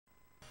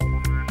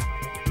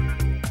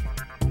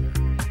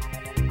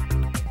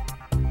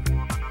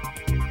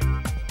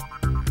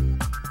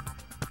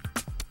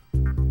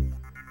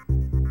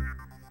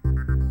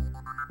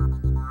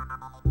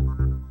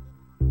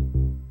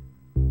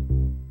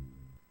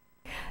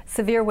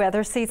Severe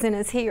weather season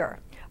is here.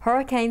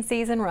 Hurricane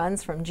season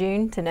runs from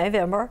June to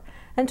November,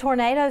 and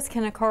tornadoes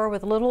can occur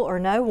with little or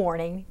no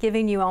warning,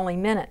 giving you only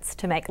minutes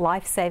to make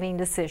life-saving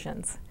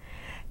decisions.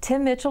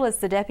 Tim Mitchell is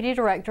the Deputy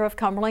Director of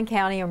Cumberland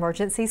County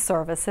Emergency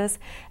Services,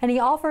 and he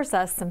offers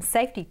us some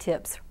safety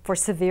tips for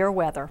severe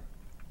weather.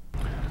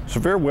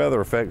 Severe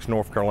weather affects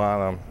North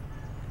Carolina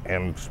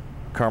and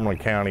Cumberland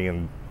County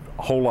in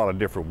a whole lot of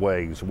different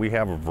ways. We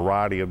have a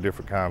variety of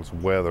different kinds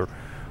of weather,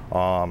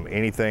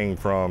 anything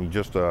from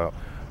just a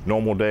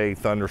normal day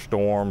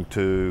thunderstorm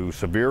to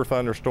severe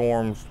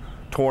thunderstorms,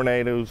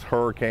 tornadoes,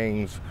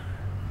 hurricanes.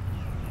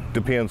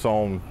 Depends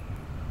on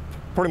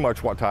pretty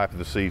much what type of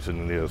the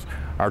season it is.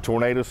 Our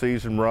tornado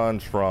season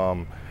runs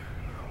from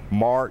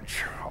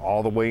March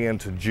all the way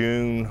into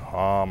June.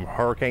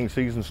 Hurricane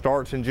season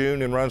starts in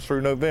June and runs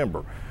through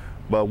November.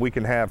 But we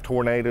can have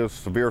tornadoes,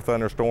 severe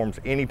thunderstorms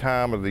any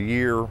time of the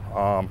year,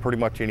 pretty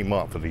much any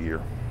month of the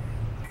year.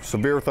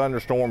 Severe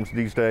thunderstorms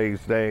these days,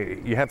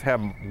 you have to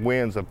have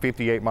winds of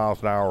 58 miles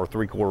an hour or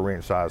 3/4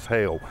 inch size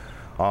hail.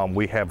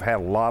 We have had a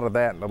lot of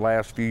that in the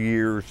last few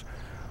years.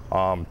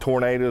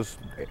 Tornadoes,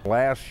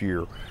 last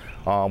year,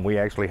 we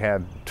actually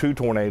had 2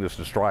 tornadoes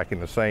to strike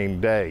in the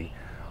same day.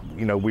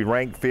 You know, we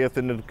ranked 5th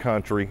in the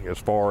country as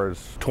far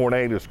as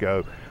tornadoes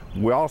go.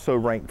 We also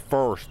ranked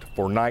 1st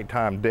for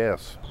nighttime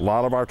deaths. A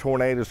lot of our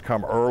tornadoes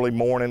come early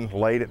morning,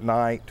 late at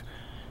night.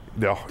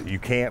 You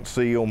can't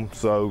see them,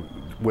 so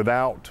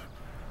without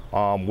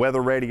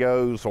weather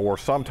radios or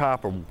some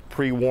type of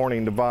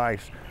pre-warning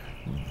device,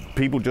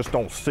 people just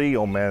don't see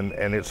them,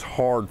 and it's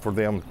hard for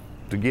them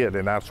to get,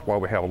 and that's why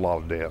we have a lot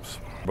of deaths.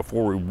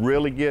 Before we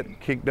really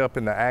get kicked up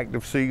in the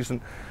active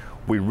season,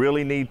 we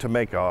really need to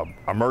make an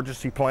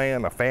emergency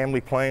plan, a family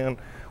plan.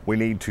 We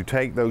need to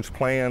take those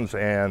plans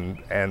and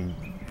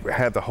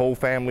have the whole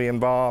family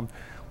involved.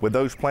 With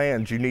those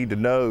plans, you need to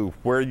know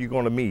where you're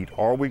going to meet.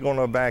 Are we going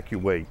to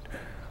evacuate?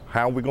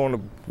 How are we going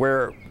to,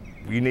 where?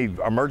 You need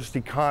emergency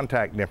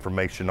contact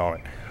information on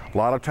it. A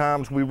lot of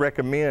times we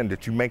recommend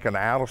that you make an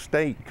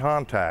out-of-state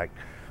contact,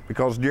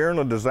 because during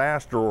a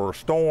disaster or a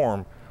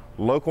storm,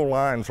 local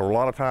lines are a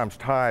lot of times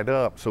tied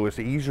up, so it's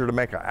easier to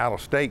make an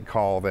out-of-state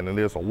call than it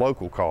is a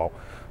local call.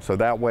 So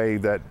that way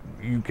that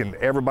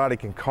everybody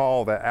can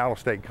call that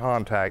out-of-state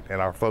contact,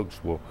 and our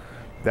folks will,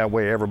 that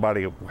way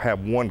everybody will have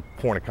one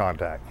point of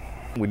contact.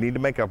 We need to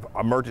make an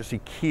emergency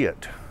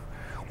kit.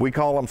 We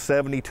call them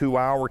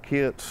 72-hour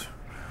kits.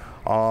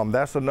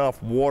 That's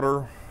enough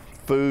water,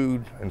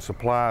 food, and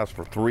supplies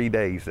for 3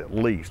 days at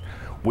least.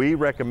 We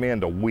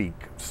recommend a week.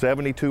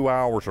 72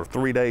 hours or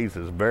 3 days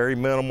is very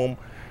minimum,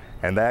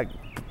 and that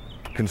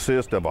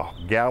consists of a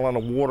gallon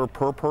of water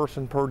per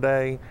person per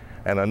day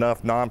and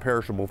enough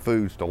non-perishable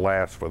foods to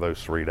last for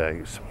those 3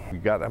 days. You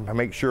got to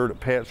make sure that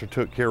pets are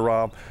took care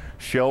of.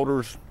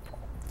 Shelters,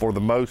 for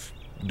the most,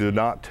 do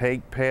not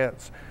take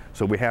pets,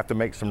 so we have to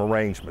make some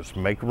arrangements.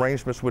 Make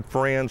arrangements with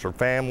friends or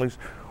families,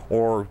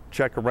 or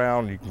check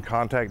around. You can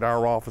contact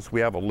our office. We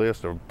have a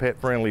list of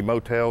pet-friendly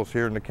motels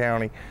here in the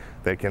county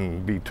that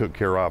can be took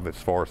care of as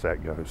far as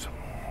that goes.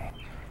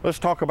 Let's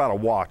talk about a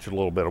watch a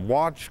little bit. A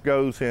watch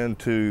goes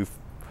into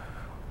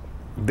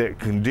that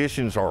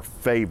conditions are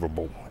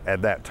favorable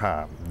at that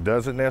time.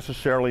 Doesn't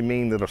necessarily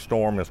mean that a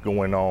storm is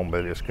going on,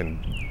 but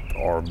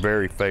are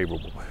very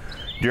favorable.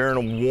 During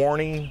a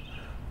warning,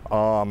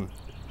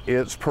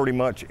 it's pretty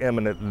much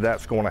imminent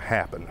that's going to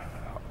happen.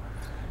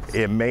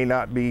 It may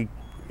not be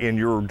in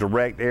your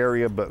direct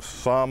area, but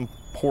some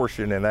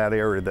portion in that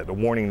area that the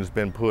warning has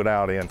been put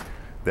out in,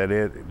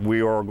 that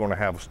we are going to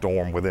have a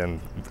storm within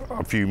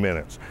a few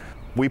minutes.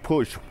 We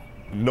push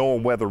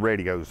NOAA weather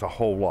radios a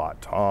whole lot.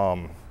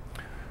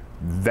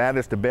 That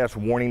is the best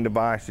warning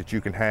device that you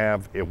can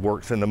have. It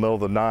works in the middle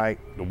of the night.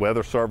 The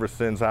Weather Service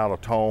sends out a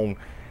tone.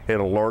 It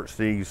alerts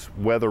these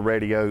weather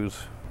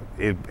radios.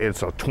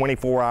 It's a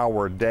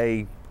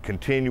 24-hour-a-day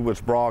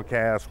continuous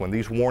broadcast. When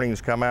these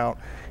warnings come out,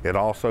 it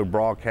also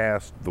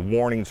broadcasts the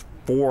warnings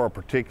for a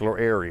particular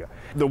area.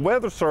 The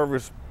Weather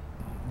Service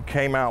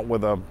came out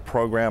with a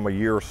program a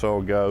year or so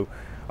ago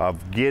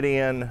of get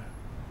in,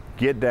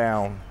 get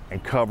down,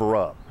 and cover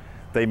up.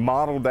 They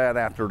modeled that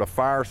after the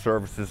fire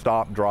service's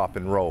stop, drop,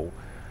 and roll.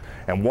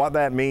 And what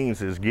that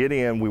means is get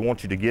in, we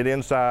want you to get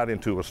inside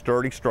into a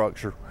sturdy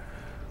structure,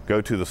 go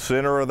to the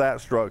center of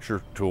that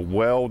structure to a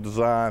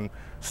well-designed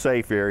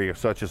safe area,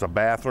 such as a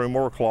bathroom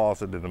or a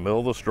closet in the middle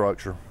of the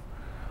structure.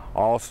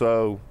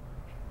 Also,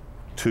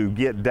 to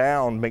get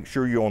down, make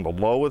sure you're on the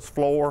lowest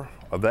floor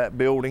of that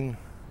building.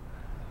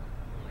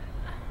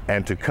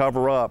 And to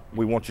cover up,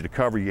 we want you to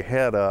cover your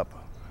head up,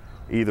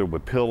 either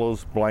with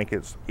pillows,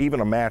 blankets, even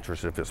a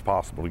mattress if it's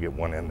possible to get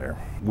one in there.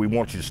 We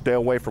want you to stay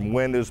away from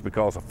windows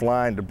because of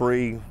flying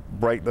debris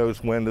break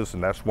those windows,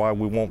 and that's why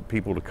we want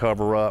people to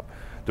cover up.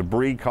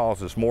 Debris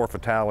causes more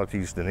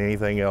fatalities than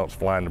anything else,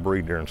 flying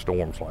debris during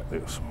storms like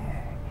this.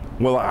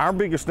 Well, our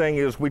biggest thing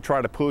is we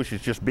try to push is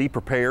just be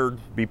prepared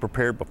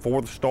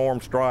before the storm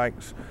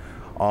strikes.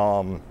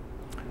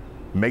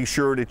 Make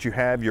sure that you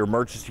have your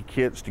emergency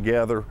kits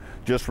together.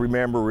 Just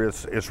remember,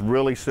 it's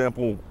really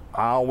simple.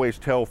 I always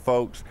tell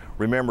folks,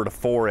 remember the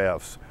 4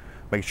 F's.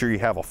 Make sure you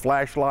have a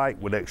flashlight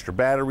with extra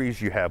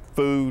batteries, you have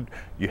food,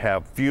 you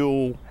have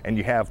fuel, and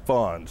you have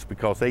funds,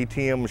 because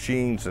ATM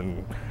machines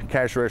and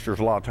cash registers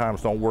a lot of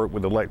times don't work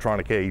with the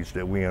electronic age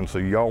that we're in, so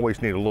you always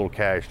need a little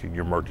cash in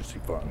your emergency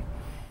fund.